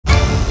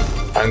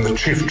I'm the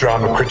chief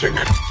drama critic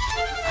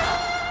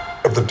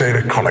of the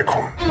Daily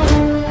Chronicle.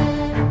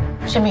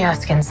 Jimmy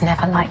Erskine's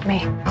never liked me.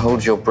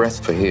 Hold your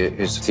breath for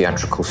his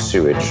theatrical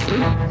sewage.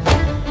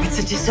 It's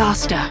a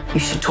disaster. You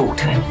should talk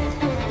to him.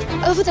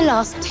 Over the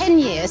last 10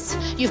 years,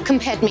 you've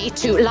compared me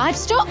to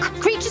livestock,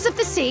 creatures of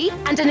the sea,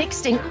 and an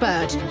extinct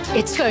bird.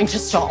 It's going to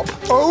stop.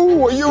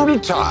 Oh, are you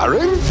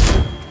retiring?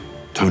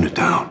 Tone it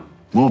down.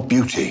 More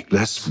beauty,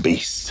 less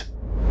beast.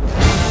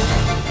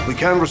 We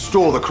can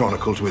restore the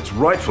Chronicle to its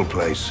rightful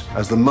place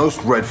as the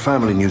most read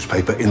family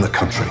newspaper in the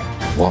country.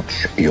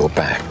 Watch your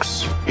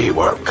backs. He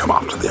won't come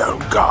up to the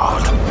old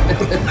guard.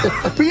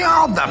 We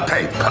are the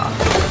paper.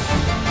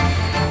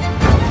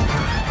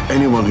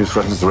 Anyone who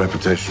threatens the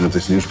reputation of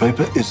this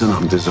newspaper is an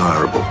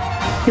undesirable.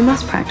 You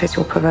must practice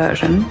your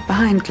perversion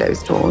behind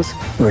closed doors.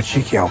 You're a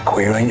cheeky old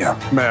queer, ain't you?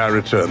 May I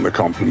return the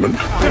compliment?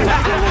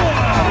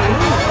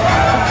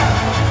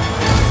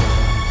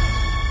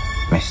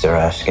 Mr.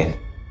 Erskine,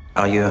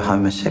 are you a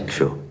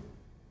homosexual?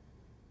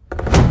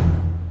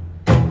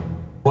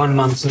 1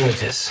 month's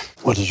notice.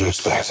 What did you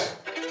expect?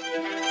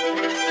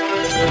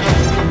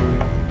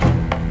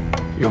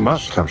 You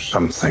must have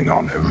something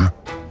on him.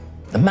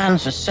 The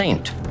man's a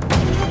saint.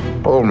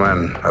 All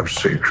men have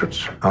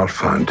secrets. I'll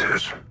find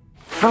his.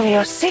 From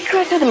your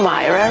secret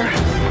admirer.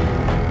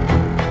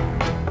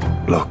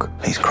 Look,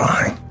 he's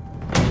crying.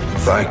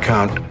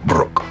 Viscount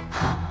Brooke.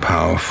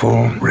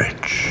 Powerful,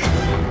 rich,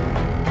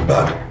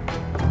 but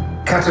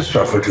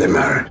catastrophically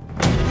married.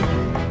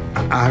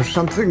 I have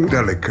something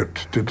delicate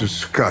to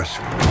discuss.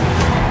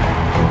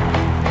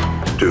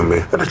 Do me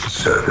a little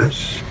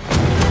service.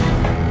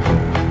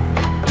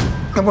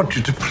 I want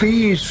you to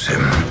please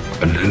him,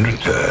 and in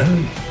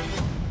return,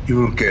 you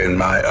will gain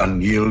my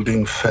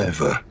unyielding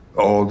favor,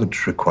 all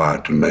that's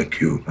required to make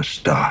you a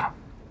star.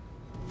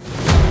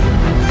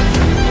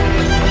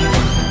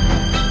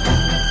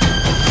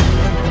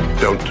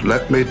 Don't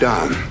let me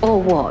down.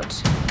 Or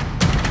what?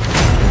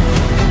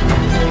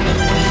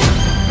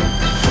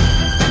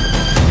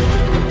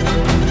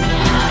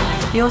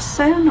 You're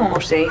so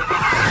naughty.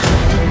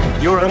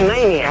 You're a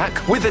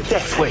maniac with a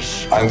death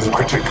wish. I'm the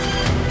critic.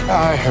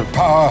 I have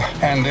power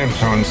and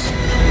influence.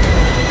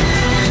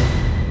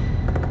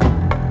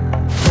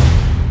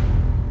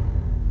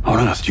 How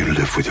on earth do you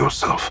live with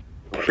yourself?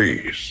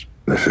 Please,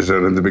 this is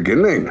only the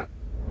beginning.